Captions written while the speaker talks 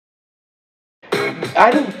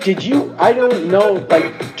I don't know,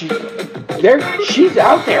 like, she's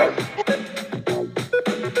out there.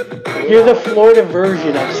 You're the Florida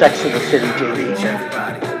version of Sex and the City, JB.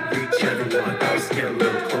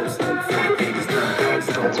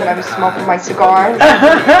 That's when I was smoking my cigars.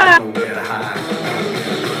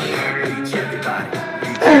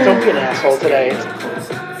 Don't be an asshole today.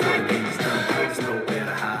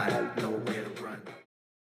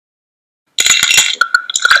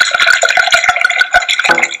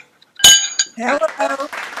 Hello.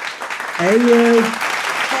 Hey, you.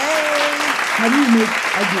 Hey. How do you make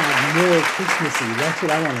eggnog more Christmassy? That's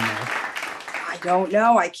what I want to know. I don't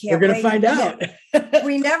know. I can't. We're going to find out.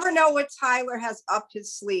 We never know what Tyler has up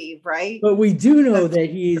his sleeve, right? But we do know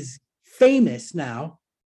that he's famous now.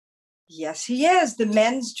 Yes, he is. The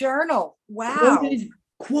Men's Journal. Wow.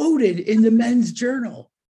 Quoted in the Men's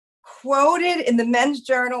Journal. Quoted in the Men's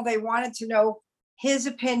Journal. They wanted to know his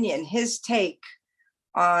opinion, his take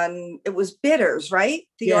on, it was bitters, right?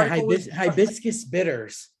 Hibiscus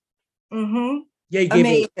bitters. Mm-hmm. Yeah, he gave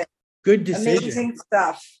amazing. A good decision. Amazing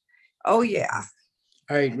stuff. Oh, yeah.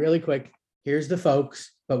 All right, really quick. Here's the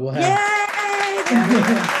folks, but we'll have. Yay!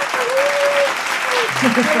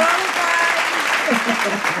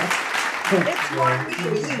 Hello,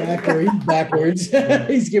 Backwards. guys. Backwards.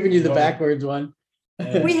 He's giving you the backwards one.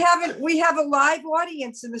 We have a live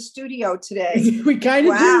audience in the studio today. We kind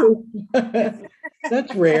of do.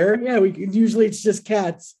 That's rare. Yeah, usually it's just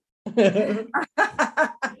cats. That's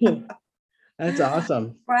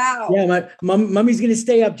awesome. Wow. Yeah, my mommy's gonna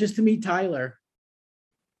stay up just to meet Tyler.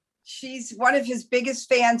 She's one of his biggest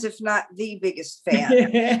fans, if not the biggest fan.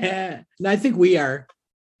 And I think we are.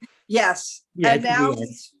 Yes. Yeah, and now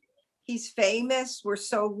he's famous. We're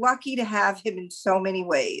so lucky to have him in so many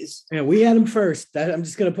ways. Yeah, we had him first. I'm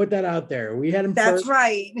just gonna put that out there. We had him That's first.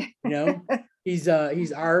 right. You know, he's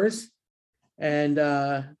ours,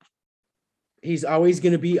 and he's always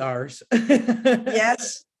gonna be ours.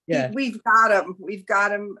 Yes. Yeah. We've got him. We've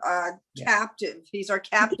got him captive. He's our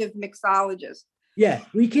captive mixologist. Yeah,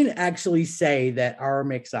 we can actually say that our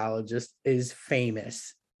mixologist is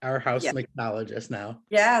famous. Our house mixologist now.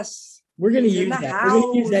 Yes. We're gonna use that. We're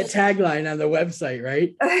gonna use that tagline on the website,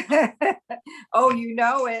 right? Oh, you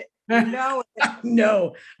know it. You know it.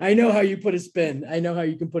 No, I know how you put a spin. I know how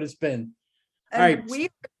you can put a spin. And all right. We're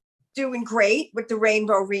doing great with the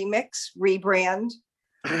Rainbow Remix rebrand.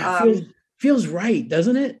 Feels right,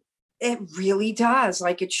 doesn't it? It really does.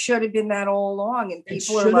 Like it should have been that all along, and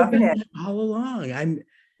people are loving it all along. Yeah.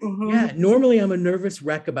 Normally, I'm a nervous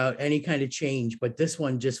wreck about any kind of change, but this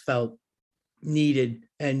one just felt needed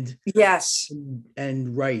and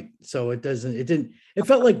and right. So it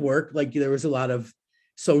felt like work. Like there was a lot of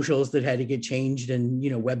socials that had to get changed, and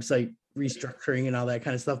website restructuring and all that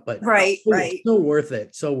kind of stuff. But right. So worth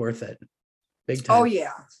it. So worth it. Big time. Oh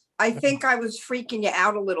yeah. I think I was freaking you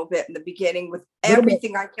out a little bit in the beginning with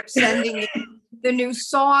everything I kept sending you. The new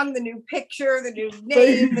song, the new picture, the new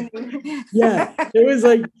name. Yeah, it was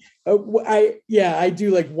like, I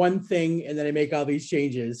do like one thing and then I make all these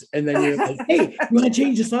changes. And then you're like, hey, you want to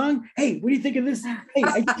change the song? Hey, what do you think of this? Hey,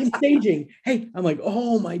 I did some staging. Hey, I'm like,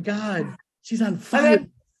 oh my God, she's on fire.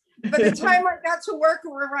 By the time I got to work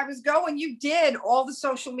or wherever I was going, you did all the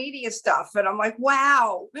social media stuff. And I'm like,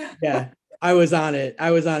 wow. Yeah. I was on it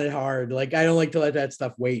hard. Like, I don't like to let that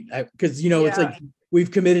stuff wait because, it's like we've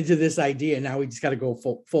committed to this idea. Now we just got to go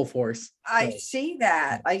full force. I see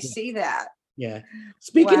that. Yeah.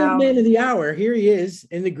 Speaking of man of the hour, here he is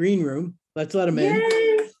in the green room. Let's let him in.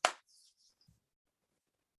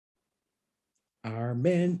 Our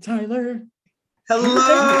man, Tyler.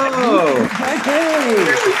 Hello. Hey. There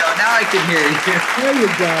we go. Now I can hear you. There you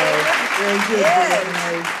go.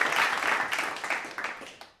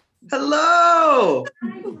 Hello.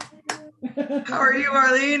 How are you,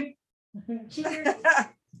 Arlene?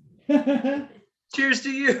 Cheers to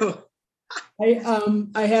you. I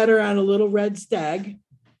had her on a little red stag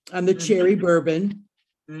on the cherry bourbon.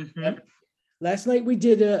 Mm-hmm. Last night we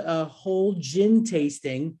did a whole gin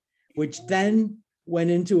tasting, which then went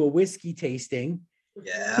into a whiskey tasting.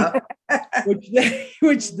 Yeah.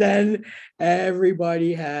 which then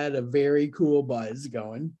everybody had a very cool buzz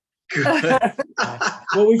going.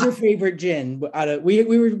 What was your favorite gin? We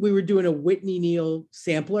were doing a Whitney Neal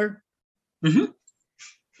sampler. Mm-hmm.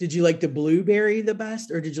 Did you like the blueberry the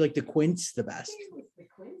best, or did you like the quince the best?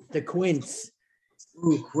 The quince.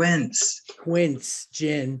 Ooh, quince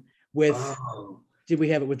gin with. Oh. Did we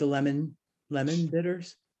have it with the lemon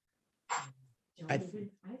bitters? I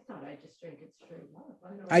thought I just drank it straight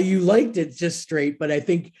up. You liked it just straight, but I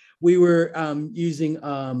think we were using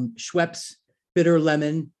Schweppes bitter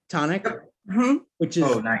lemon tonic, mm-hmm. which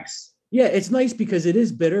is nice. Yeah, it's nice because it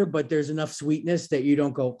is bitter, but there's enough sweetness that you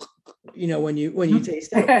don't go, when you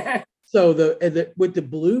taste it. So with the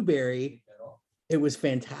blueberry, it was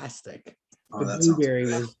fantastic. Oh, The that sounds blueberry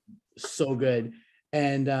good. was so good.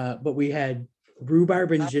 And but we had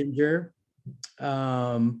rhubarb and ginger,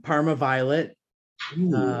 Parma violet,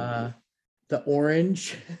 the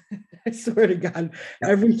orange. I swear to God,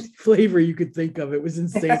 every flavor you could think of, it was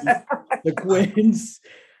insane. The quince,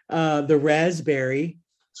 the raspberry,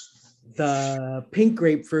 the pink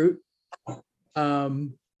grapefruit.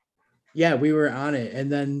 Yeah, we were on it.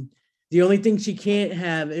 And then the only thing she can't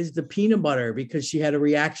have is the peanut butter because she had a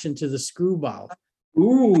reaction to the screwball.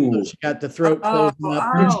 Ooh. So she got the throat closing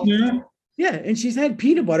up. Mhm. Yeah, and she's had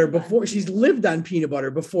peanut butter before. She's lived on peanut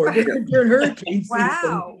butter before during hurricane season.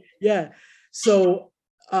 Wow. Yeah. So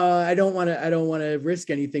I don't want to risk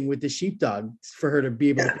anything with the sheepdog for her to be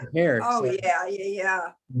able to compare. Oh So,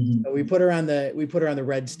 yeah. so we put her on the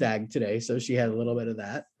red stag today, so she had a little bit of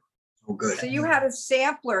that. Oh, good. So you had a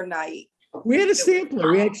sampler night. We had a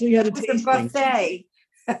sampler. We actually had a It was a tasting. buffet.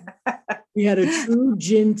 We had a true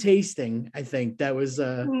gin tasting. I think that was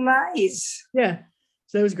Nice. yeah.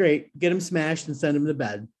 So that was great. Get them smashed and send them to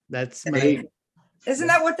bed. That's my. Isn't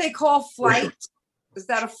that what they call flight? Is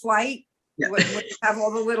that a flight? Yeah. When you have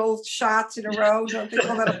all the little shots in a row, don't they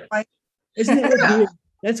call that a flight? Isn't it with beer?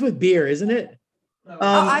 That's with beer, isn't it?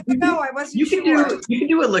 I don't know. I wasn't You can sure.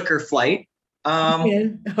 do a liquor flight. Yeah.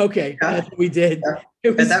 Okay, yeah. that's what we did. Yeah. It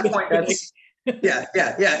At was that good. point, that's yeah.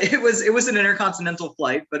 It was an intercontinental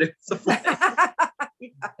flight, but it was a flight.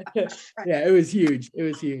 Yeah, it was huge. It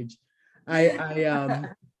was huge. Yeah,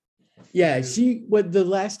 the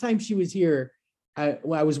last time she was here, I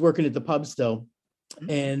was working at the pub still,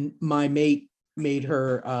 and my mate made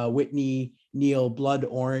her Whitney Neal blood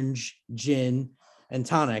orange gin and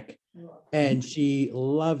tonic, and she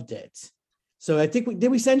loved it. So I think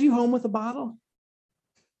did we send you home with a bottle?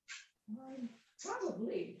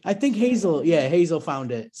 Probably. I think Hazel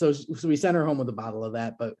found it. So we sent her home with a bottle of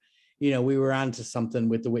that, but we were on to something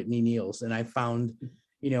with the Whitney Neals, and I found,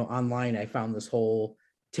 online, I found this whole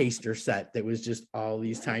taster set that was just all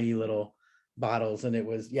these tiny little bottles, and it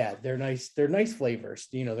was, they're nice flavors.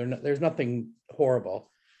 There's nothing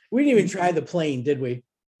horrible. We didn't even try the plain, did we?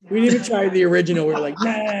 We didn't even try the original. We were like,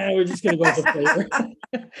 nah, we're just gonna go with the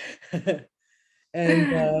flavor.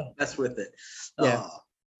 And That's with it. Yeah. Oh.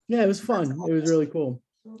 Yeah, it was fun. It was really cool.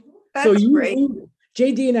 That's So great.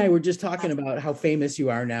 JD and I were just talking about how famous you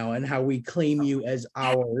are now and how we claim you as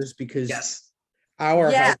ours because Yes.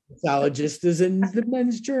 our Yeah. hepatologist is in the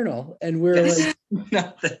Men's Journal, and we're Yes. like,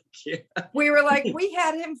 No, thank you. We were like, we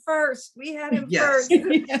had him first. We had him Yes. first.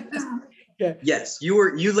 Yes,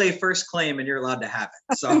 you lay first claim and you're allowed to have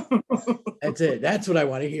it. So that's it. That's what I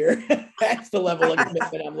want to hear. That's the level of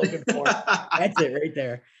commitment I'm looking for. That's it right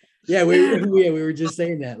there. Yeah, we were just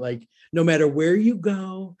saying that, like, no matter where you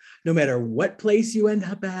go, no matter what place you end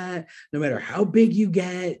up at, no matter how big you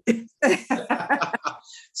get,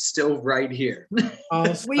 still right here. We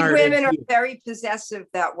women are very possessive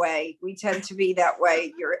that way. We tend to be that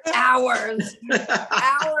way. You're ours.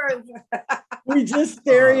 Ours. We just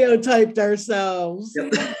stereotyped ourselves. We're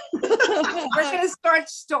gonna start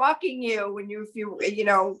stalking you when if you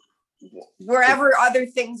wherever other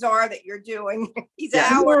things are that you're doing. He's You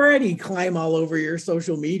ours. already climb all over your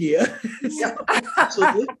social media. Yeah,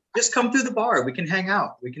 absolutely. Just come through the bar. We can hang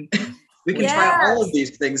out. We can try all Yes. of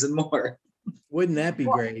these things and more. Wouldn't that be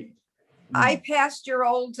great? I passed your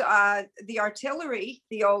old the artillery,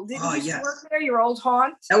 didn't you yes. work there, your old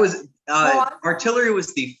haunt? That was on. artillery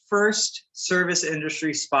was the first service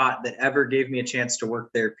industry spot that ever gave me a chance to work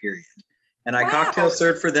there, period. And I Wow. cocktail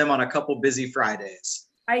served for them on a couple busy Fridays.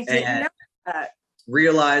 I didn't And know that.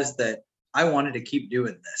 realized that I wanted to keep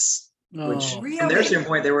doing this. Which Oh, Really? from their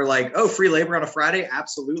standpoint, they were like, "Oh, free labor on a Friday?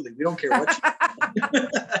 Absolutely. We don't care what."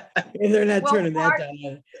 they're not Well, turning that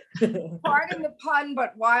down. Pardon the pun,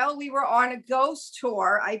 but while we were on a ghost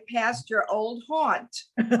tour, I passed your old haunt.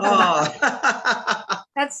 Oh.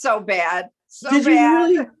 That's so bad. So Did you bad.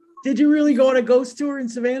 really? Did you really go on a ghost tour in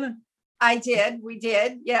Savannah? I did. We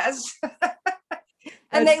did. Yes.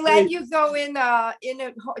 And That's they let great. you go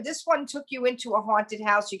this one took you into a haunted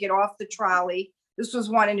house. You get off the trolley. This was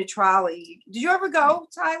one in a trolley. Did you ever go,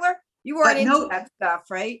 Tyler? You weren't into No. that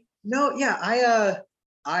stuff, right? No, yeah,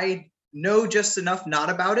 I know just enough not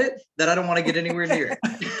about it that I don't want to get anywhere near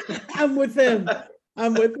it. I'm with him. I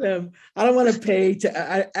don't want to pay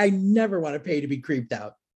I never want to pay to be creeped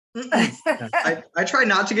out. I try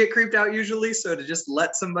not to get creeped out usually, so to just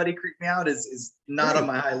let somebody creep me out is not on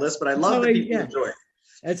my high list, but I love that people enjoy it.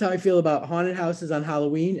 That's how I feel about haunted houses on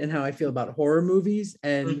Halloween and how I feel about horror movies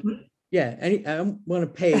and Mhm. Yeah, I want to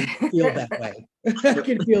pay to feel that way. I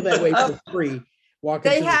can feel that way for free.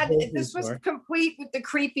 Walking They through the had, grocery this was store. complete with the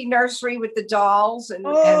creepy nursery with the dolls and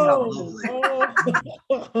Ugh.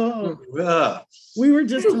 We were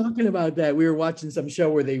just talking about that. We were watching some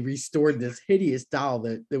show where they restored this hideous doll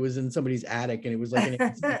that was in somebody's attic, and it was like an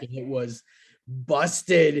antique, and it was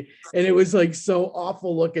busted, and it was like so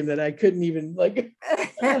awful looking that I couldn't even like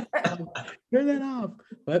turn that off.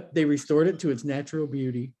 But they restored it to its natural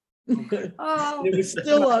beauty. Oh. It was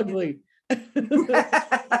still ugly.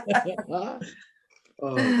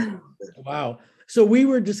 Oh. Wow. So we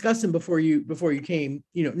were discussing before you came,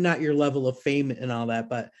 not your level of fame and all that,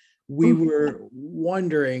 but we were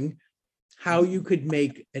wondering how you could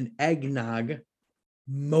make an eggnog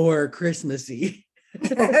more Christmassy.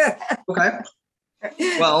 Okay.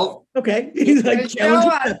 Well, okay. He's like,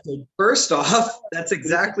 challenge accepted. First off, that's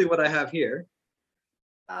exactly what I have here.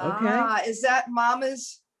 Okay. Is that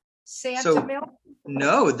Mama's Santa milk?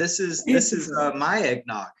 No, this is my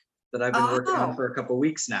eggnog that I've been working on for a couple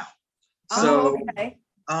weeks now. So, okay.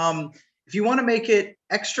 If you want to make it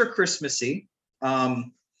extra Christmassy,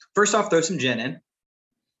 first off, throw some gin in.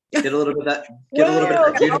 Get a little bit of that. Get a little bit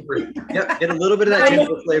of that juniper. Yep, get a little bit of that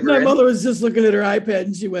juniper flavor. My mother was just looking at her iPad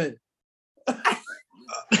and she went.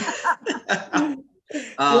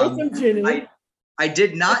 Some gin in. I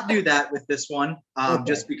did not do that with this one,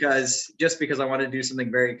 just because I wanted to do something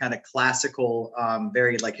very kind of classical,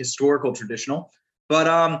 very like historical, traditional.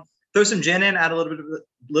 But throw some gin in, add a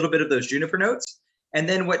little bit of those juniper notes, and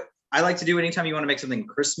then what I like to do anytime you want to make something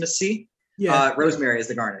Christmassy, rosemary is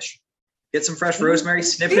the garnish. Get some fresh rosemary,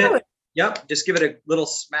 snip it. Yep, just give it a little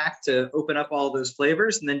smack to open up all those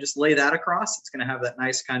flavors, and then just lay that across. It's going to have that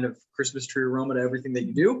nice kind of Christmas tree aroma to everything that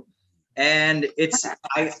you do, and it's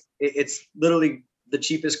literally the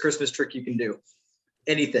cheapest Christmas trick you can do.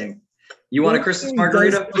 Anything. You want a Christmas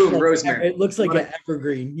margarita? Boom, rosemary. It looks like an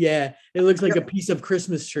evergreen. Yeah, it looks like a piece of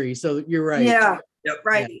Christmas tree. So you're right. Yeah. Yep.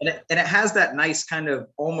 Right. And it has that nice kind of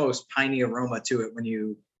almost piney aroma to it when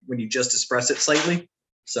you just espresso it slightly.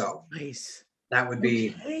 So nice. That would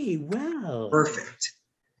be perfect.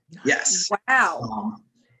 Yes. Wow.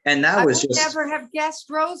 And that was just never have guessed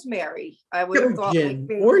rosemary. I would have thought gin,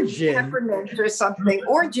 like or gin, peppermint or something,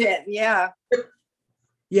 or gin. Yeah.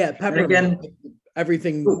 Yeah, peppermint. Again,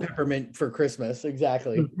 everything peppermint for Christmas.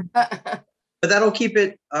 Exactly. But that'll keep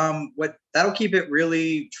it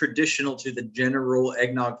really traditional to the general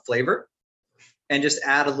eggnog flavor, and just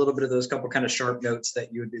add a little bit of those couple kind of sharp notes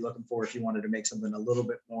that you would be looking for if you wanted to make something a little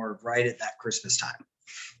bit more right at that Christmas time.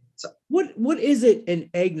 So what is it in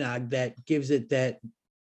eggnog that gives it that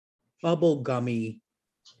bubble gummy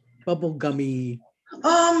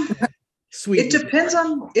sweet? It depends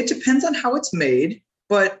on how it's made,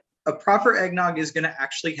 but a proper eggnog is going to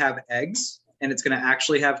actually have eggs, and it's going to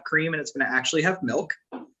actually have cream, and it's going to actually have milk.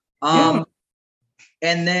 And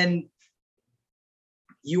then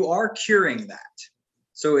you are curing that.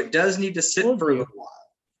 So it does need to sit for a little while.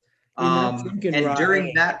 And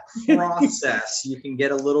during that process, you can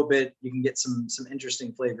get some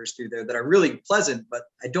interesting flavors through there that are really pleasant, but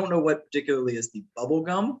I don't know what particularly is the bubble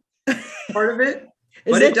gum part of it.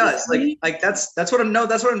 But it does. Like that's what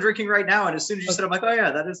I'm drinking right now. And as soon as you said, I'm like, oh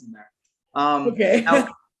yeah, that is in there. Okay. Now,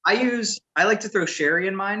 I like to throw sherry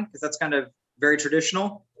in mine because that's kind of very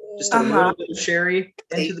traditional. Just a little bit of sherry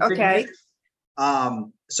into the mix.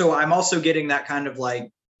 So I'm also getting that kind of like,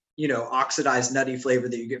 oxidized nutty flavor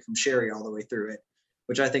that you get from sherry all the way through it,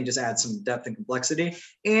 which I think just adds some depth and complexity,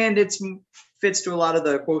 and it fits to a lot of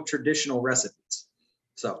the quote traditional recipes.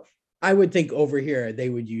 So I would think over here they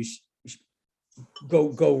would use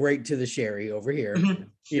go right to the sherry over here.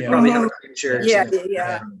 You probably have a cream sherry.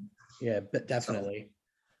 Yeah, but definitely.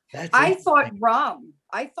 I thought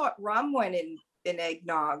rum went in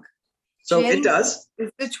eggnog. So Gin it does.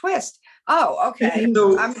 Is the twist. Oh, okay.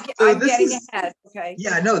 So, I'm this getting ahead. Okay.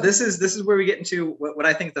 Yeah, no, this is where we get into what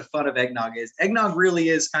I think the fun of eggnog is. Eggnog really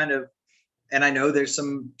is kind of, and I know there's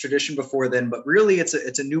some tradition before then, but really it's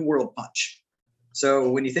a new world punch. So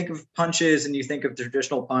when you think of punches and you think of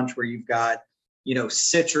traditional punch where you've got,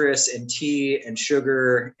 citrus and tea and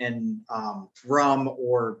sugar and rum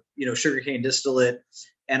or, sugarcane distillate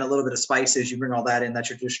and a little bit of spices, you bring all that in, that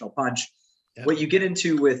traditional punch. Yeah. What you get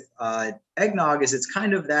into with eggnog is it's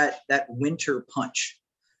kind of that winter punch.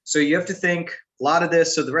 So you have to think a lot of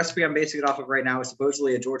this. So the recipe I'm basing it off of right now is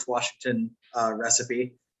supposedly a George Washington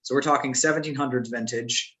recipe. So we're talking 1700s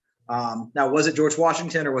vintage. Now, was it George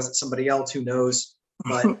Washington or was it somebody else? Who knows?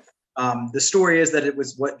 But the story is that it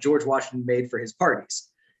was what George Washington made for his parties.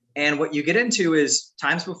 And what you get into is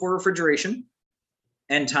times before refrigeration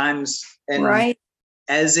and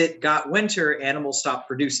as it got winter, animals stopped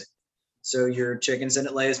producing. So your chickens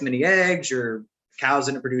didn't lay as many eggs, your cows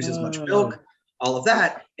didn't produce as much milk, all of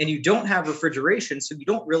that. And you don't have refrigeration, so you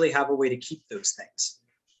don't really have a way to keep those things.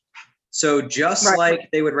 So just like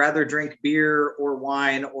they would rather drink beer or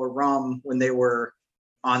wine or rum when they were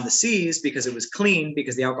on the seas because it was clean,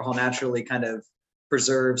 because the alcohol naturally kind of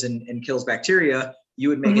preserves and kills bacteria, you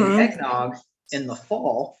would make an eggnog in the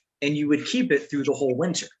fall and you would keep it through the whole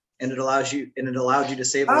winter. And it allowed you to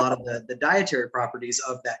save a lot of the dietary properties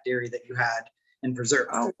of that dairy that you had and preserve.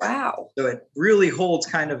 Oh, wow. So it really holds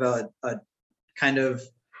kind of a kind of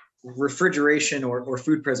refrigeration or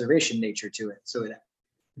food preservation nature to it. So it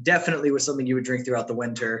definitely was something you would drink throughout the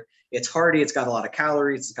winter. It's hearty. It's got a lot of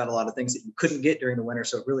calories. It's got a lot of things that you couldn't get during the winter.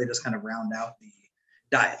 So it really does kind of round out the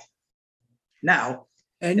diet. Now,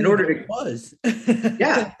 and in order to it was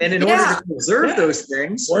and in order to preserve those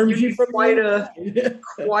things, you need quite a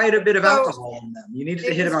bit of alcohol in them. You needed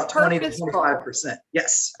to hit about 20 to 25%.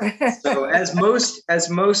 Yes. So as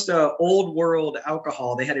most old world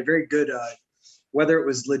alcohol, they had a very good whether it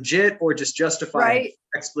was legit or just justified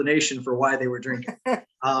explanation for why they were drinking.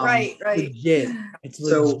 Legit. It's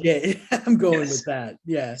legit. I'm going with that.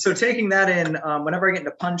 Yeah. So taking that in, whenever I get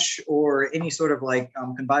into punch or any sort of like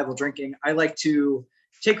convivial drinking, I like to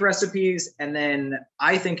take recipes, and then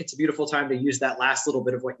I think it's a beautiful time to use that last little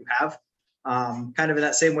bit of what you have. Kind of in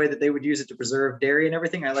that same way that they would use it to preserve dairy and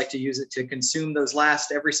everything, I like to use it to consume those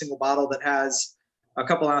last, every single bottle that has a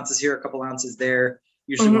couple ounces here, a couple ounces there.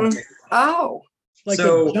 Usually one. Like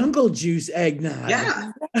a jungle juice eggnog.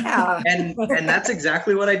 Yeah. And that's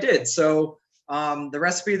exactly what I did. So the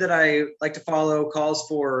recipe that I like to follow calls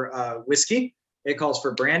for whiskey. It calls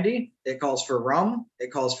for brandy. It calls for rum.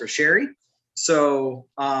 It calls for sherry. So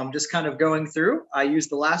just kind of going through, I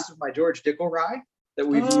used the last of my George Dickel rye that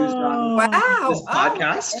we've used on this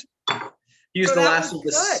podcast. Used the last of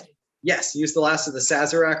this. Yes, used the last of the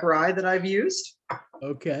Sazerac rye that I've used.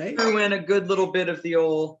 Okay. Threw in a good little bit of the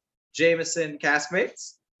old Jameson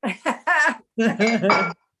Caskmates.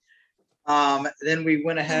 Then we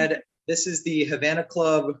went ahead. This is the Havana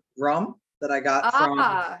Club rum that I got from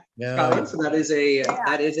Scotland. So that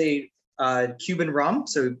is a Cuban rum.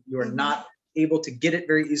 So you are not able to get it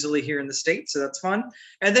very easily here in the States. So that's fun.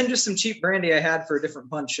 And then just some cheap brandy I had for a different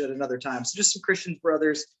punch at another time. So just some Christian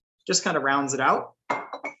Brothers, just kind of rounds it out.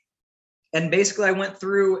 And basically I went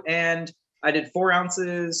through and I did 4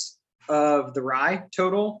 ounces of the rye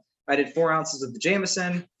total. I did 4 ounces of the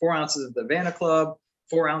Jameson, 4 ounces of the Havana Club,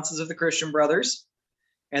 4 ounces of the Christian Brothers.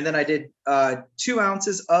 And then I did 2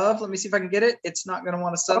 ounces of, let me see if I can get it. It's not going to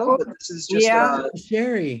want to settle, but this is just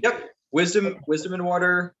sherry. Yep. Wisdom and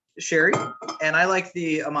water sherry. And I like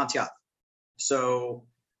the Amontillado. So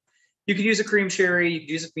you could use a cream sherry. You could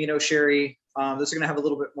use a Fino sherry. Those are going to have a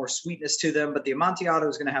little bit more sweetness to them, but the Amontillado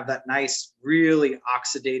is going to have that nice, really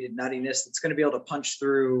oxidated nuttiness that's going to be able to punch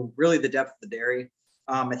through really the depth of the dairy.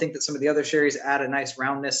 I think that some of the other sherries add a nice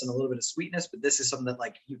roundness and a little bit of sweetness, but this is something that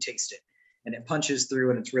like you taste it and it punches through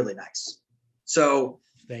and it's really nice. So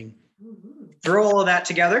throw all of that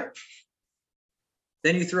together.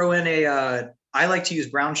 Then you throw in I like to use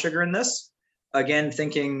brown sugar in this. Again,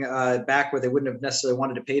 thinking back where they wouldn't have necessarily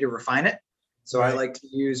wanted to pay to refine it. So I like to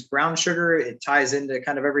use brown sugar. It ties into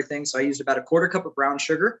kind of everything. So I used about a 1/4 cup of brown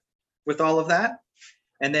sugar with all of that.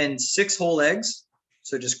 And then 6 whole eggs.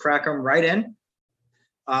 So just crack them right in.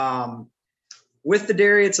 With the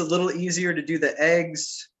dairy, it's a little easier to do the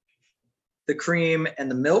eggs, the cream, and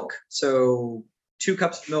the milk. So 2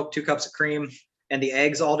 cups of milk, 2 cups of cream, and the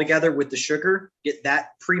eggs all together with the sugar. Get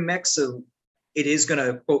that pre-mix. So it is going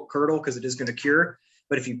to, quote, curdle because it is going to cure.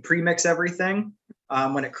 But if you pre-mix everything,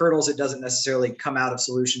 when it curdles, it doesn't necessarily come out of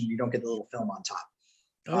solution. You don't get the little film on top.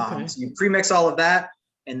 Okay. So you pre-mix all of that,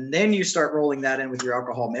 and then you start rolling that in with your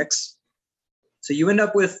alcohol mix. So you end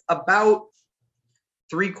up with about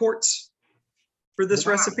 3 quarts for this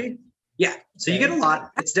recipe. Yeah. So you get a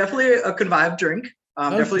lot. It's definitely a convive drink.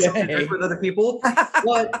 Definitely something to drink with other people,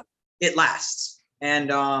 but it lasts. And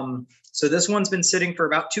so this one's been sitting for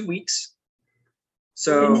about 2 weeks.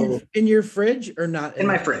 So in your fridge or not? In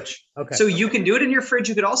my fridge. Okay. So you can do it in your fridge.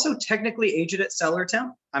 You could also technically age it at cellar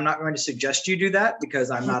temp. I'm not going to suggest you do that because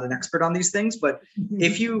I'm not an expert on these things. But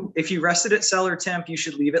if you rest it at cellar temp, you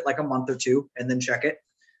should leave it like a month or 2 and then check it.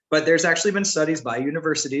 But there's actually been studies by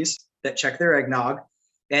universities that check their eggnog,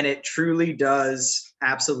 and it truly does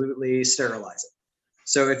absolutely sterilize it.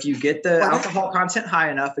 So if you get the alcohol content high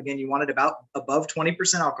enough, again, you want it about above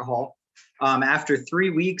 20% alcohol. After 3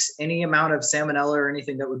 weeks, any amount of salmonella or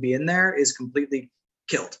anything that would be in there is completely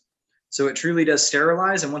killed. So it truly does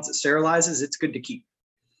sterilize. And once it sterilizes, it's good to keep.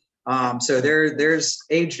 So there's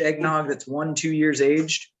aged eggnog that's 1-2 years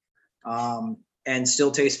aged. and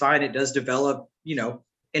still tastes fine. It does develop,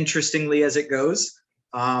 interestingly as it goes.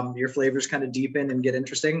 Your flavors kind of deepen and get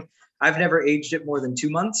interesting. I've never aged it more than 2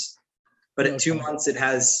 months, but at 2 months it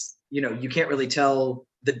has, you can't really tell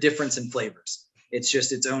the difference in flavors. It's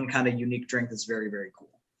just its own kind of unique drink that's very, very cool.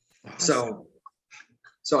 Awesome.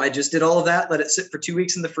 So I just did all of that, let it sit for 2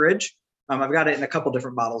 weeks in the fridge. I've got it in a couple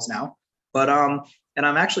different bottles now, but and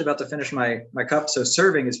I'm actually about to finish my cup. So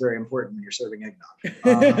serving is very important when you're serving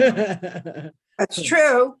eggnog. That's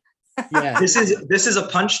true. Yeah. This is a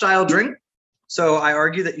punch style drink. So I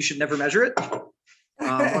argue that you should never measure it.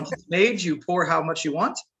 Once it's made, you pour how much you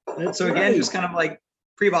want. So again, just kind of like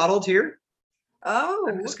pre-bottled here. Oh,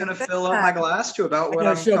 I'm just gonna fill up my glass to about what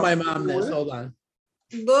I'm I'm gonna show my mom this. Hold on.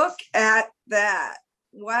 Look at that.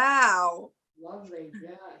 Wow. Lovely,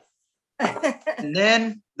 yes. And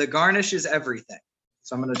then the garnish is everything.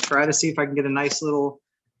 So I'm gonna try to see if I can get a nice little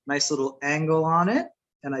angle on it.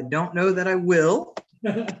 And I don't know that I will.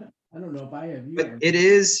 I don't know if I have But either. it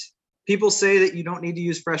is, people say that you don't need to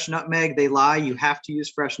use fresh nutmeg. They lie. You have to use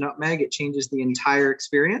fresh nutmeg. It changes the entire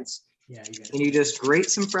experience. Yeah, you got And you just grate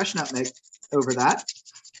some fresh nutmeg over that.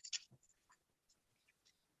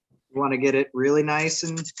 You want to get it really nice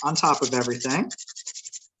and on top of everything.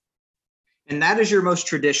 And that is your most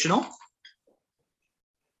traditional.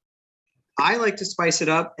 I like to spice it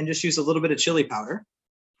up and just use a little bit of chili powder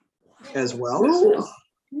as well. Ooh.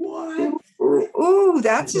 What? Ooh,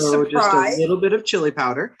 that's a So just surprise. a little bit of chili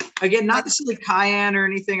powder. Again, not necessarily cayenne or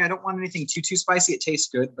anything. I don't want anything too spicy. It tastes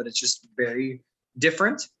good, but it's just very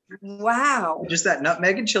different. Wow. Just that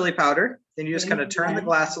nutmeg and chili powder. Then you just kind of turn the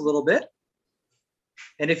glass a little bit.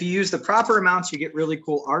 And if you use the proper amounts, you get really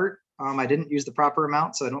cool art. I didn't use the proper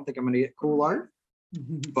amount, so I don't think I'm going to get cool art.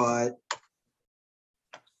 But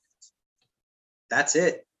that's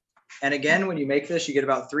it. And again, when you make this, you get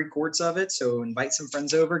about 3 quarts of it. So invite some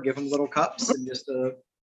friends over, give them little cups, and just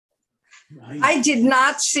I did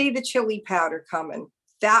not see the chili powder coming.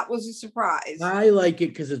 That was a surprise. I like it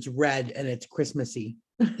because it's red and it's Christmassy.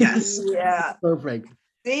 yes. Yeah. Perfect.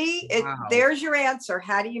 See, Wow. there's your answer.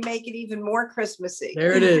 How do you make it even more Christmassy?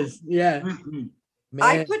 There it is. Yeah. Mhm.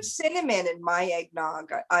 I Man, put cinnamon in my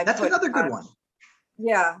eggnog. I That's put, another good one.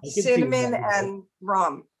 Yeah, I can see cinnamon that. and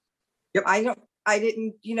rum. Yep. I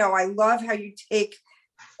didn't, I love how you take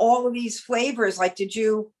all of these flavors. Like, did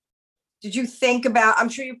you think about, I'm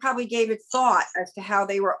sure you probably gave it thought as to how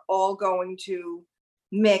they were all going to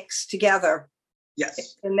mix together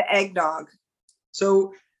Yes. in the eggnog.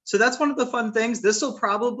 So that's one of the fun things. This will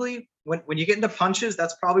probably, when you get into punches,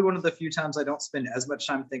 that's probably one of the few times I don't spend as much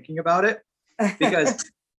time thinking about it, because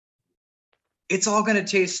it's all going to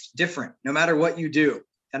taste different no matter what you do.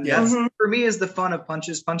 And that's, for me, is the fun of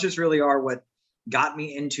punches. Punches really are what got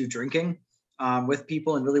me into drinking with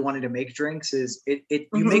people and really wanting to make drinks. Is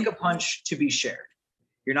you make a punch to be shared.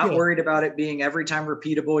 You're not worried about it being every time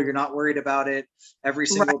repeatable. You're not worried about it every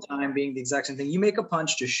single time being the exact same thing. You make a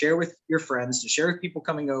punch to share with your friends, to share with people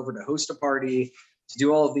coming over, to host a party, to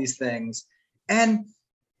do all of these things. And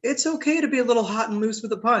it's okay to be a little hot and loose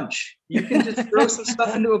with a punch. You can just throw some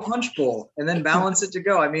stuff into a punch bowl and then balance it to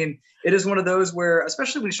go. I mean, it is one of those where,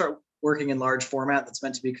 especially when you start working in large format that's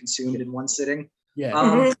meant to be consumed in one sitting,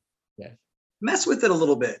 mess with it a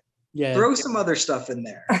little bit. Yeah. Throw some other stuff in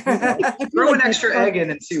there. Throw an extra egg in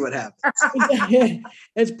and see what happens.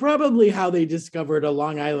 It's probably how they discovered a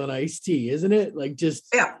Long Island iced tea, isn't it? Like just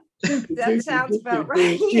That sounds about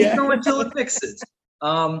right. Yeah. Throw until it mixes.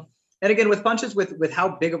 And again, with punches, with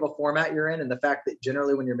how big of a format you're in, and the fact that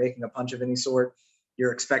generally when you're making a punch of any sort,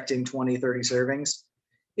 you're expecting 20, 30 servings.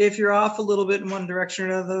 If you're off a little bit in one direction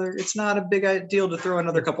or another, it's not a big deal to throw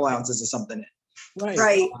another couple ounces of something in.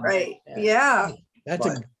 Right. Yeah.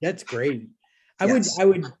 That's great. Yes.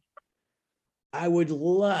 I would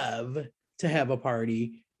love to have a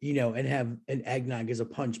party, and have an eggnog as a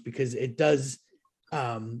punch, because it does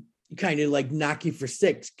kind of like knock you for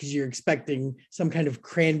six, because you're expecting some kind of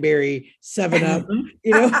cranberry 7-Up,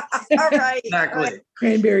 Right. Exactly.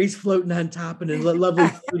 cranberries floating on top and a lovely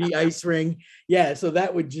fruity ice ring. Yeah, so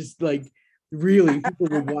that would just like really, people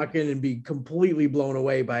would walk in and be completely blown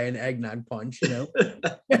away by an eggnog punch.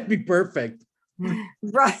 That'd be perfect.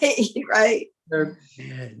 Right.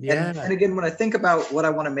 Yeah. And again, when I think about what I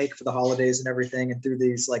want to make for the holidays and everything, and through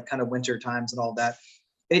these like kind of winter times and all that,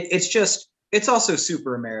 it's also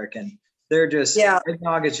super American. They're just,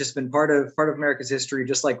 eggnog has just been part of America's history,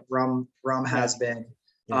 just like rum has been.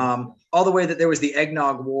 All the way that there was the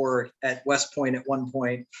eggnog war at West Point at one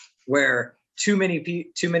point, where too many of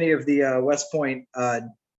the West Point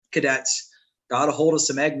cadets got a hold of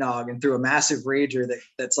some eggnog and threw a massive rager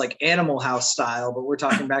that's like Animal House style, but we're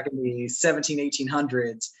talking back in the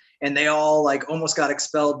 1800s. and they all like almost got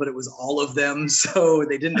expelled, but it was all of them. So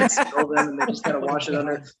they didn't expel them and they just kind of washed it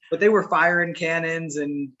under, but they were firing cannons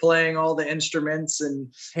and playing all the instruments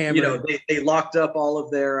and, you know, they locked up all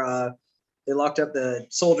of their, they locked up the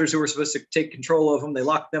soldiers who were supposed to take control of them. They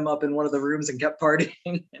locked them up in one of the rooms and kept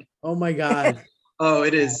partying. Oh my God. Oh,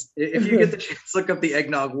 it is. If you get the chance, look up the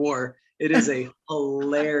Eggnog War. It is a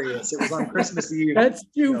hilarious. It was on Christmas Eve. That's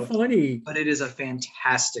too funny. But it is a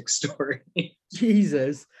fantastic story.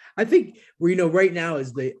 Jesus. I think right now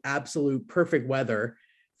is the absolute perfect weather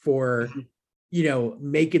for,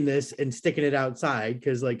 making this and sticking it outside.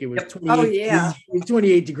 Cause like it was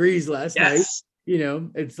 28 degrees last night.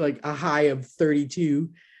 It's like a high of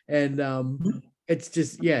 32. And it's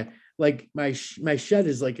just, like my shed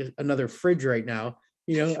is like another fridge right now.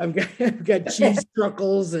 I've got cheese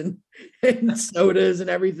truckles and sodas and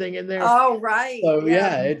everything in there. Oh, right. So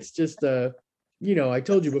it's just I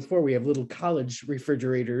told you before, we have little college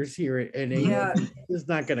refrigerators here and it's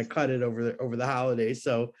not going to cut it over the holidays.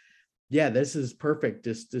 So this is perfect.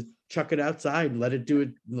 Just to chuck it outside, let it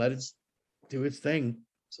do its thing.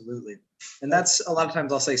 Absolutely. And that's a lot of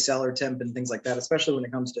times I'll say cellar temp and things like that, especially when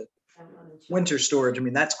it comes to winter storage. I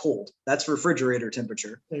mean, that's cold. That's refrigerator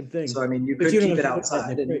temperature. Same thing. So I mean, you could keep it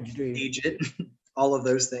outside and age it, all of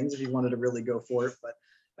those things if you wanted to really go for it. But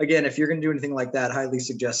again, if you're going to do anything like that, highly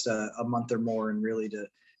suggest a month or more, and really to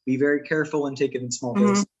be very careful and take it in small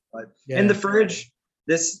doses. But in the fridge,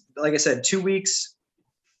 this, like I said, 2 weeks,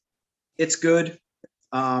 it's good.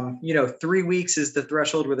 3 weeks is the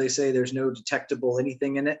threshold where they say there's no detectable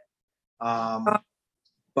anything in it.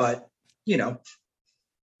 But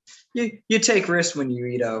you take risks when you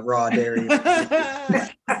eat a raw dairy.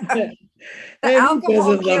 And who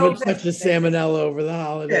doesn't love it touch the salmonella over the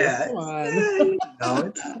holidays? Yeah. Come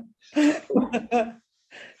on.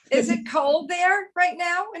 Is it cold there right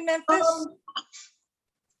now in Memphis?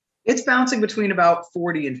 It's bouncing between about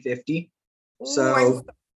 40 and 50. So I'm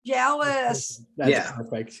jealous. That's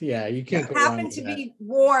perfect. Yeah, you can't go wrong happened to with be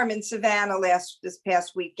warm in Savannah this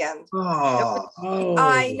past weekend.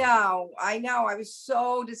 I know. I was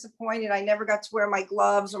so disappointed. I never got to wear my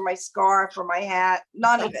gloves or my scarf or my hat.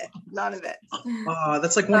 None of it. Oh,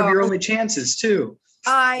 that's like one of your only chances too.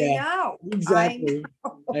 I know. Exactly.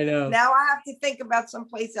 I know. Now I have to think about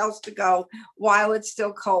someplace else to go while it's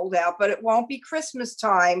still cold out, but it won't be Christmas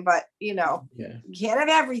time, but you can't have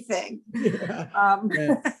everything.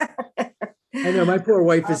 I know my poor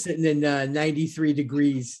wife is sitting in 93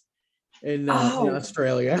 degrees in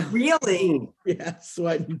Australia. Really? Yeah,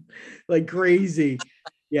 sweating like crazy.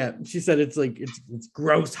 Yeah, she said it's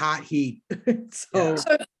gross hot heat. So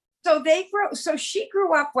she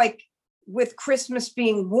grew up like with Christmas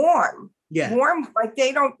being warm. Warm, like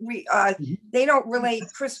they don't relate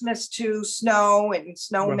Christmas to snow and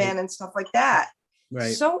snowmen and stuff like that.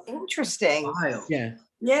 Right. So interesting. Wild. Yeah.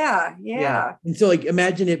 And so like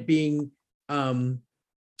imagine it being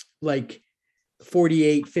like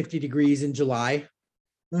 48, 50 degrees in July.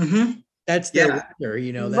 That's their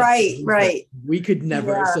winter, that's right. We could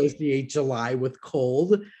never associate July with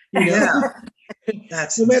cold.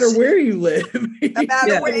 That's no matter where you live. No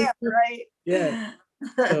matter where, right? Yeah.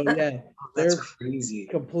 So that's crazy.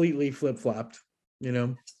 Completely flip-flopped,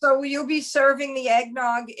 So will you be serving the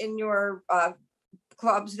eggnog in your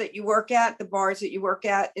clubs that you work at, the bars that you work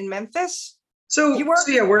at in Memphis?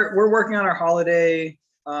 We're working on our holiday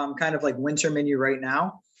kind of like winter menu right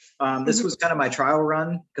now. This was kind of my trial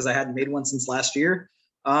run because I hadn't made one since last year.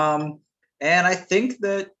 And I think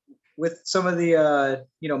that with some of the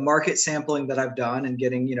market sampling that I've done and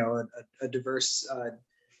getting a diverse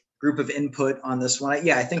group of input on this one,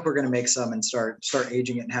 I think we're going to make some and start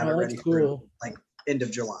aging it and have it ready for like end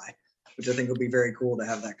of July, which I think will be very cool to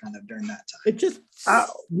have that kind of during that time. It just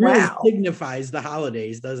really signifies the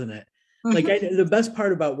holidays, doesn't it? Like the best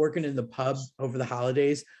part about working in the pub over the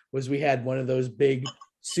holidays was we had one of those big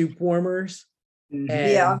soup warmers,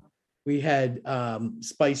 and we had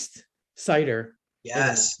spiced cider.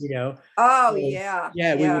 Yes. We would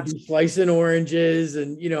be slicing oranges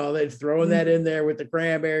and they'd throwing that in there with the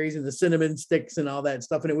cranberries and the cinnamon sticks and all that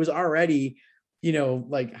stuff, and it was already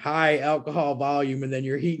like high alcohol volume, and then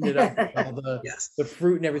you're heating it up with all the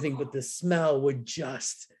fruit and everything, but the smell would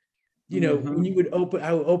just when you would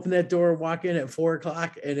I would open that door and walk in at 4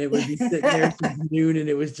 o'clock, and it would be sitting there till noon, and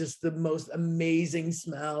it was just the most amazing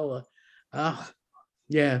smell.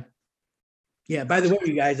 Yeah. By the way,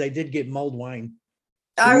 you guys, I did get mulled wine.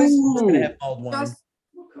 I was gonna have mulled wine.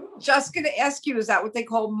 Just gonna ask you, is that what they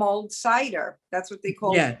call mulled cider? That's what they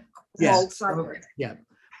call mulled cider. Yeah.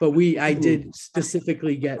 But I did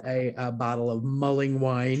specifically get a bottle of mulling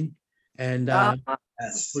wine, and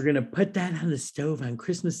Yes. We're gonna put that on the stove on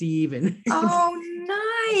Christmas Eve and Oh,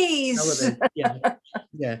 nice. yeah,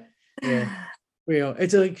 yeah, yeah. You know,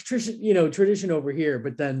 it's a tradition over here,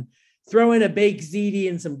 but then throw in a baked ziti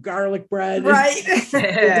and some garlic bread. Right.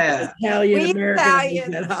 Yeah. Italian We American to make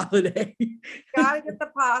Italians. that holiday. Gotta get the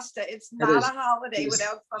pasta. It's It not is. a holiday It is.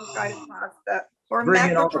 without some kind of pasta or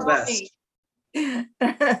Bring in all the best. Yeah,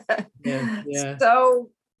 yeah.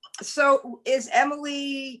 So is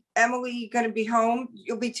Emily going to be home?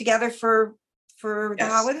 You'll be together for the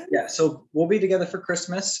Yes. holiday? Yeah. So we'll be together for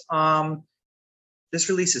Christmas. This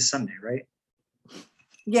release is Sunday, right?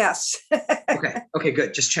 Yes. Okay,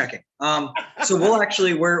 good. Just checking. So we're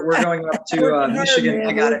going up to Working hard, Michigan. man,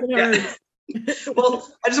 I got it. working Yeah. Well,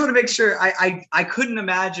 I just want to make sure. I couldn't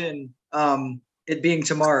imagine it being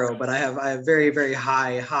tomorrow, but I have very, very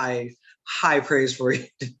high praise for you,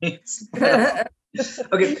 Denise.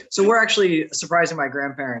 Okay, so we're actually surprising my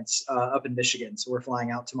grandparents up in Michigan. So we're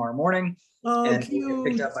flying out tomorrow morning. Oh, And we'll get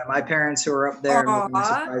picked cute. up by my parents who are up there, and we're going to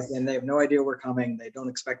Aw. surprise them. They have no idea we're coming. They don't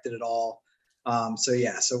expect it at all. So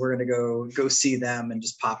we're going to go see them and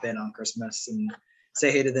just pop in on Christmas and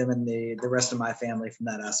say hey to them and the rest of my family from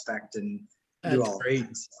that aspect and do That's all great. of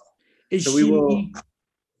that. Is So we will.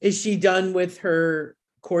 is she done with her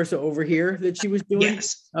course over here that she was doing?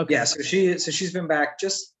 Yes. Okay. Yeah. So she's been back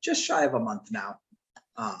just shy of a month now.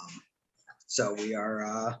 So we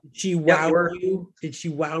are. She Yeah, wow we're- you? Did she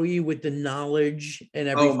wow you with the knowledge and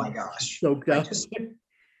Oh everything? my gosh. Soaked I up.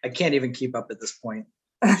 I can't even keep up at this point.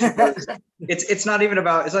 It's not even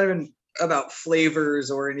about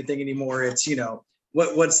flavors or anything anymore. It's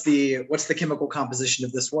what's the chemical composition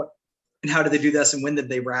of this, what and how do they do this and when did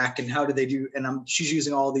they rack and how do they do, and she's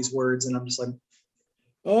using all these words and I'm just like,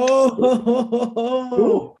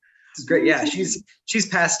 Oh, this is great. Yeah, she's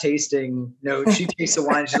past tasting notes. She tastes the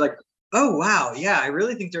wine, she's like, oh wow, yeah, I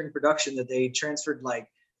really think during production that they transferred like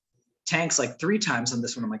tanks like 3 times on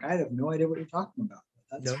this one. I'm like, I have no idea what you're talking about.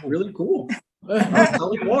 That's No. really cool. Tell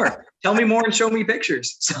me more. Tell me more and show me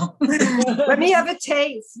pictures. So Let me have a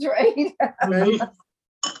taste, right? right?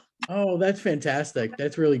 Oh, that's fantastic.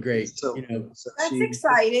 That's really great. So- so That's she-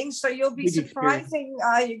 exciting. So you'll be Big experience. surprising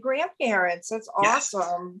your grandparents. That's Yes.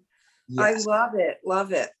 awesome. Yes. I love it.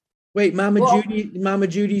 Love it. Wait, Mama Well-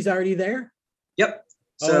 Judy's already there? Yep.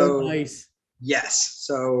 So Oh, nice. yes.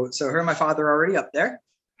 So her and my father are already up there,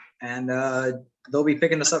 and they'll be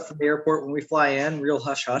picking us up from the airport when we fly in. Real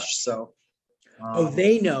hush hush. So. Oh,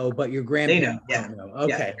 they know, but your grandparents yeah. don't know.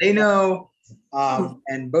 Yeah, Okay. they know,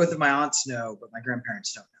 and both of my aunts know, but my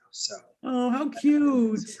grandparents don't know. So. Oh, how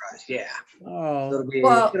cute. Surprise. Yeah. Oh,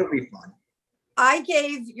 It'll be fun. I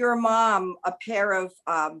gave your mom a pair of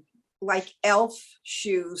like elf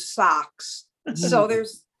shoe socks. So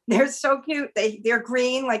they're so cute. They're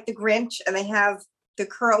green like the Grinch, and they have the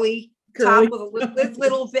curly top with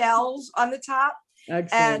little bells on the top.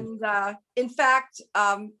 excellent. And in fact,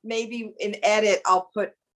 maybe in edit, I'll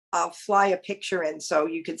fly a picture in so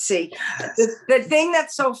you could see. The thing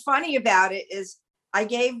that's so funny about it is I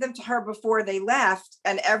gave them to her before they left,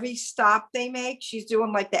 and every stop they make, she's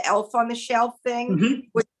doing like the elf on the shelf thing.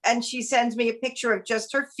 Mhm. And she sends me a picture of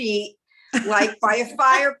just her feet, like by a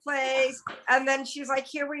fireplace. And then she's like,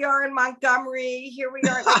 here we are in Montgomery, here we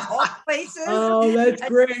are, like all places. Oh, that's And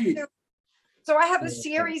great. So I have a Yeah.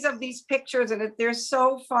 series of these pictures, and they're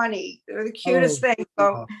so funny. They're the cutest thing. So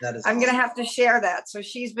Oh, that is I'm gonna awesome. have to share that. So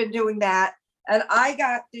she's been doing that, and I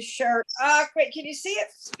got the shirt. Great, can you see it?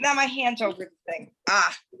 Now my hand's over the thing.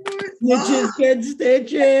 Stitches, get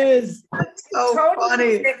stitches. So Totally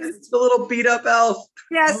funny. fixed. It's the little beat up elf.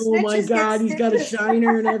 Yes. Oh my God, he's got a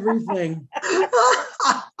shiner and everything.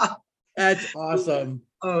 That's awesome.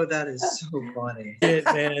 Oh, that is so funny. Shit,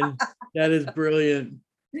 man. That is brilliant.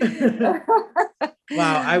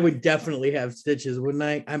 Wow, I would definitely have stitches, wouldn't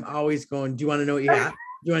I? I'm always going, do you want to know what you got?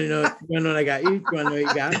 Do you want to know what I got you? Do you want to know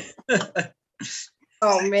what you got?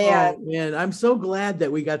 Oh man. Oh, man, I'm so glad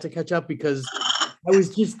that we got to catch up because I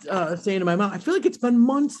was just saying to my mom, I feel like it's been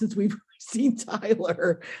months since we've seen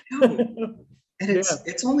Tyler. And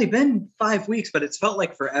it's only been 5 weeks, but it's felt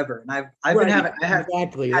like forever. And I've been having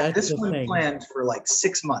exactly. had That's this the one thing. planned for like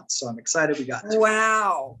 6 months, so I'm excited we got to.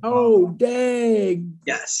 Wow. Oh, dang.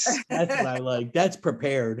 Yes, That's what I like. That's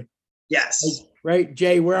prepared. yes. Right,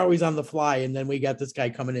 Jay, we're always on the fly, and then we got this guy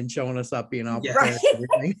coming in showing us up, being all Yeah. prepared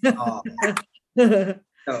and Oh, everything.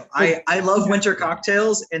 no, I love winter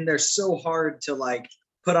cocktails, and they're so hard to like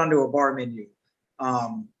put onto a bar menu,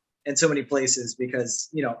 in so many places because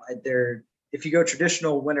they're, if you go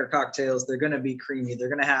traditional winter cocktails, they're going to be creamy. They're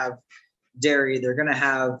going to have dairy. They're going to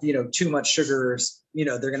have too much sugar.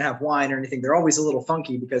 They're going to have wine or anything. They're always a little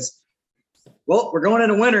funky because well, we're going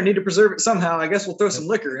into winter, need to preserve it somehow. I guess we'll throw some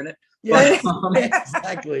liquor in it. Yeah, But,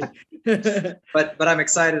 exactly. but I'm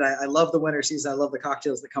excited. I love the winter season. I love the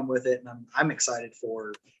cocktails that come with it, and I'm excited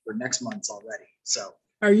for next month's already. So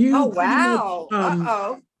Are you? Oh, pretty wow. much,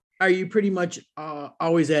 Uh-oh. Are you pretty much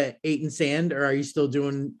always at 8 and Sand, or are you still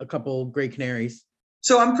doing a couple Grey Canaries?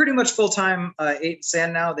 So I'm pretty much full-time 8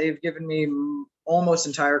 Sand now. They've given me almost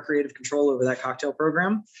entire creative control over that cocktail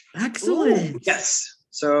program. Excellent. Ooh. Yes.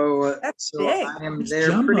 So big. I am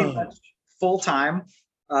there pretty much full-time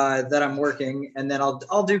that I'm working. And then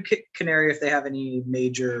I'll do Canary if they have any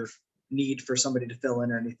major need for somebody to fill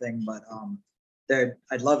in or anything. But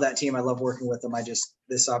I love that team. I love working with them.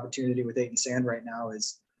 This opportunity with 8 and Sand right now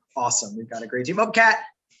is awesome. We've got a great team. Oh, Cat.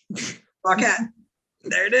 Oh, Cat.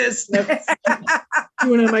 There it is.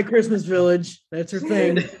 Doing at my Christmas village. That's her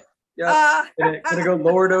thing. Yeah. Gonna go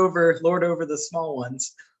lord over the small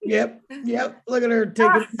ones. Yep. Look at her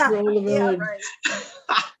taking control of the village.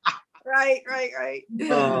 Right.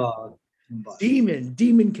 Oh,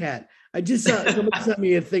 Demon cat. I just saw somebody sent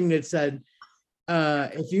me a thing that said,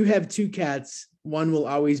 if you have 2 cats, one will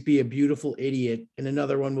always be a beautiful idiot and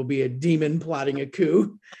another one will be a demon plotting a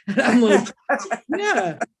coup. And I'm like,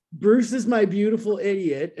 yeah, Bruce is my beautiful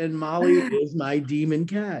idiot and Molly is my demon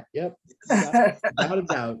cat. Yep. Without a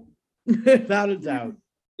doubt. Without a doubt.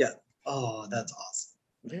 Yeah. Oh, that's awesome.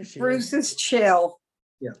 There she Bruce is. is chill.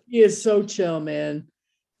 Yeah. He is so chill, man.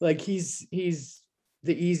 Like he's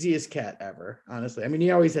the easiest cat ever, honestly. I mean, he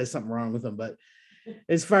always has something wrong with him, but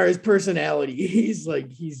as far as personality, he's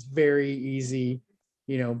very easy,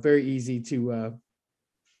 very easy to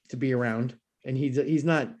be around. And he's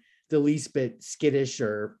not the least bit skittish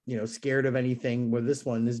or, scared of anything, where this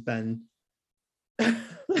one has been. Dun,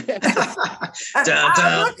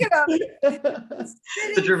 dun. Look at him.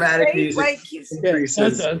 The dramatic music. Like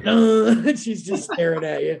She's just staring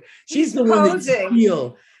at you. She's the one that you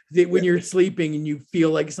feel that when you're sleeping and you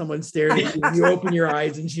feel like someone's staring at you, you open your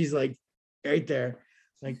eyes and she's like right there.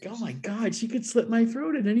 Like, oh my God, she could slit my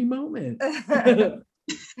throat at any moment.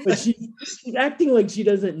 But she's acting like she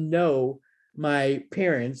doesn't know my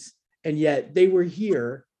parents, and yet they were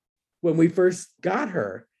here when we first got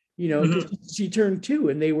her. She turned 2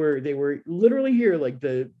 and they were literally here like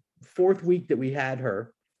the 4th week that we had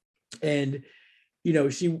her. And,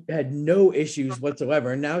 she had no issues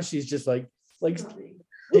whatsoever. And now she's just like,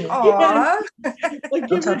 Aww.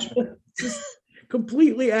 just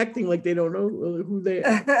completely acting like they don't know who they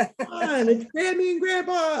are. Come on, it's Grammy and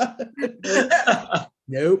Grandpa.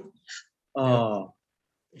 Nope. Oh.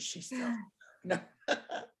 Is she still? No.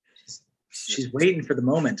 She's waiting for the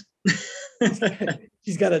moment.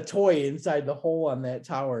 She's got a toy inside the hole on that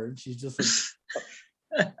tower, and she's just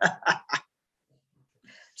like.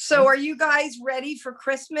 So are you guys ready for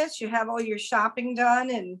Christmas? You have all your shopping done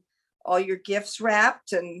and all your gifts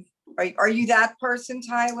wrapped, and are you that person,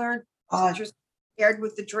 Tyler? Just scared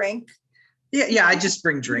with the drink? Yeah. I just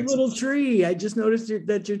bring drinks. Little tree. I just noticed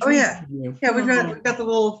that your tree. Oh yeah, we've got the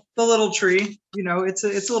little tree. It's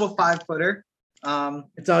a little 5-footer.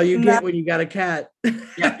 It's all you get when you got a cat.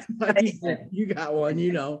 Yeah. You got one,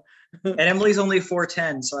 And Emily's only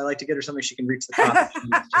 4'10", so I like to get her something she can reach the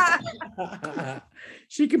top.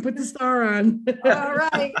 She can put the star on. All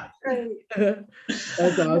right.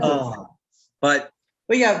 That's awesome. But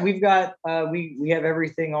yeah, we've got we have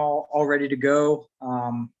everything all ready to go.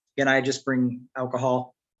 And I just bring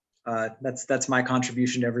alcohol. That's my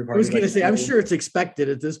contribution to every party. I was going to say, I'm sure it's expected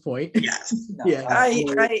at this point. Yes. No, yeah.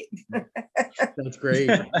 Right. That's great.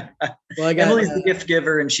 Well, I got Emily's the gift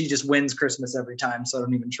giver, and she just wins Christmas every time, so I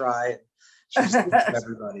don't even try. She just gives to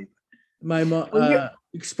everybody. My mom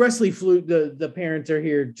expressly flew. The parents are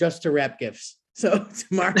here just to wrap gifts. So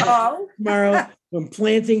tomorrow I'm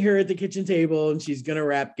planting her at the kitchen table, and she's going to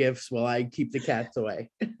wrap gifts while I keep the cats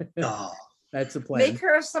away. Oh. That's the plan. Make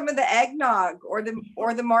her some of the eggnog or the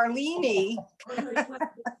Marlini.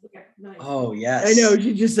 Oh yes. I know.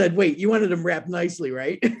 She just said, "Wait, you wanted them wrapped nicely,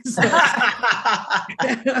 right?"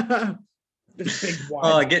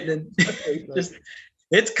 Getting just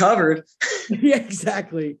it's covered. Yeah,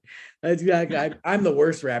 exactly. That's exactly. I'm the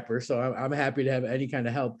worst rapper, so I'm happy to have any kind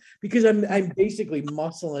of help because I'm basically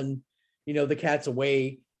muscling, the cats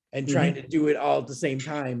away. And trying to do it all at the same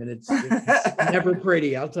time. And it's never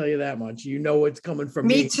pretty. I'll tell you that much. What's coming from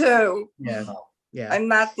me. Me too. Yeah. Yeah. I'm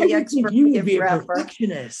not the expert. You would be a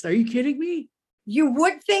perfectionist. Are you kidding me? You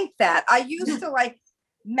would think that. I used to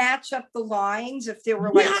match up the lines if there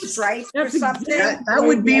were stripes or something. That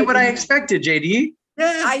would be what I expected, JD.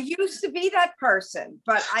 Yeah. I used to be that person,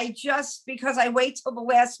 but because I wait till the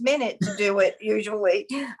last minute to do it, usually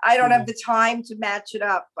I don't have the time to match it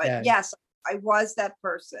up. But yes, I was that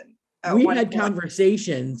person. we had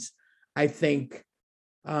conversations, I think,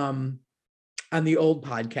 on the old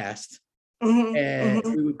podcast, and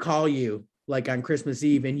we would call you like on Christmas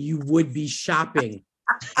Eve, and you would be shopping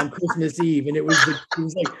on Christmas Eve, and it was like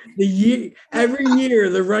the year. Every year,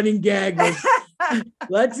 the running gag was,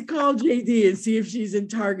 "Let's call JD and see if she's in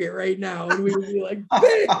Target right now," and we would be like,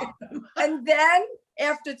 "Bam!" And then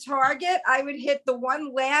after Target, I would hit the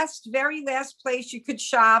very last place you could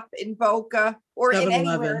shop in Boca or in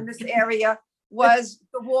anywhere in this area was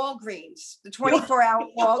the Walgreens, the 24-hour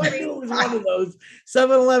Walgreens. It was one of those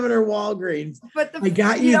 7-Eleven or Walgreens. But I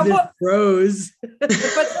got you this rose. But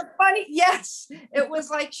the funny, yes, it was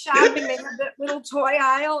like shopping. They had that little toy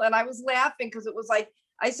aisle, and I was laughing because it was like,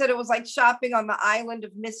 I said it was like shopping on the island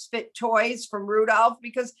of misfit toys from Rudolph,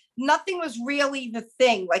 because nothing was really the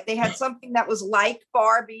thing. Like they had something that was like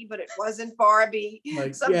Barbie, but it wasn't Barbie.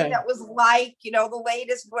 Something that was like, the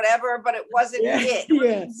latest whatever, but it wasn't it. It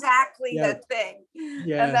was exactly that thing.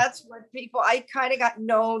 Yeah. And that's what I kind of got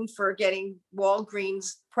known for getting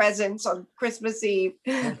Walgreens presents on Christmas Eve.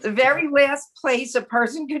 The very last place a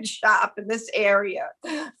person could shop in this area.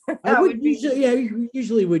 I would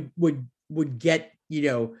usually would get,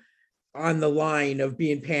 on the line of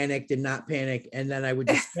being panicked and not panic. And then I would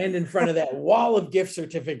just stand in front of that wall of gift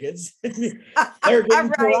certificates. They're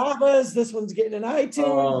getting Carrabba's. This one's getting an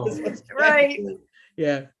iTunes. This one's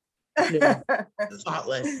Yeah.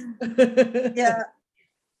 Thoughtless. Yeah.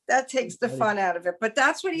 That takes the fun out of it. But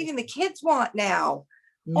that's what even the kids want now.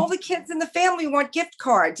 All the kids in the family want gift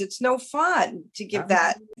cards. It's no fun to give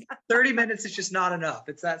that. 30 minutes is just not enough.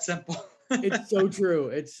 It's that simple. It's so true.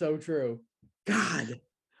 It's so true. God,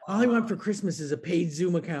 all I want for Christmas is a paid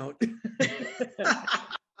Zoom account.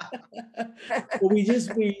 Well, we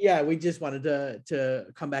just wanted to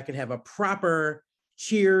come back and have a proper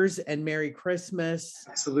cheers and Merry Christmas.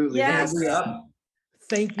 Absolutely. Yes.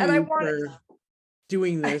 Thank you for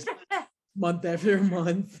doing this month after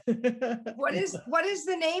month. What is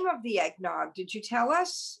the name of the eggnog? Did you tell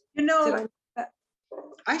us?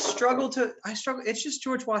 I struggle. It's just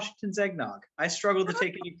George Washington's eggnog. I struggle to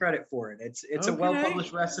take any credit for it. It's a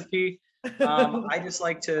well-published recipe. I just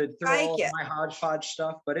like to throw all of my hodgepodge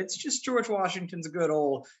stuff, but it's just George Washington's good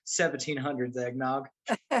old 1700s eggnog.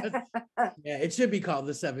 Yeah, it should be called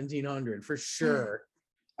the 1700 for sure.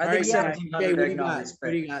 I think 1700 eggnog is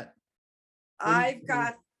what do you got? I've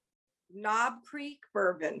got Knob Creek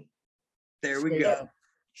bourbon. There we go.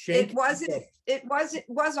 It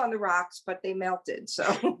was on the rocks, but they melted.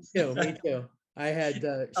 So me too. I had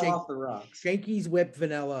off the rocks. Shanky's Whip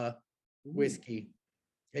Vanilla whiskey,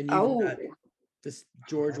 and you got this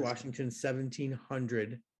George Washington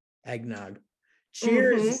 1700 eggnog.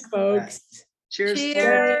 Cheers, folks! Cheers!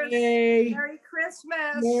 Cheers! Merry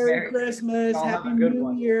Christmas! Merry Christmas! Happy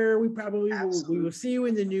New Year! We will see you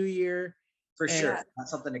in the new year. For sure.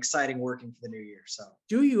 That's something exciting working for the new year. So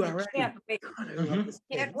do you already? Can't wait.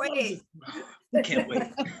 Can't wait. Can't wait.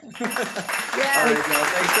 Yeah. All right, y'all.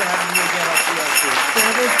 Thanks for having me again. I'll see you all soon.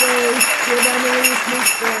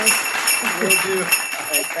 Will do.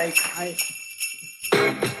 All right, thanks.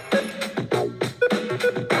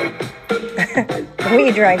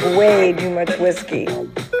 We drank way too much whiskey.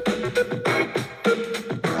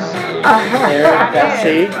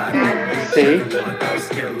 See?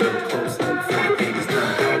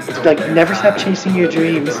 Like, never stop chasing your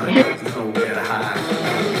dreams.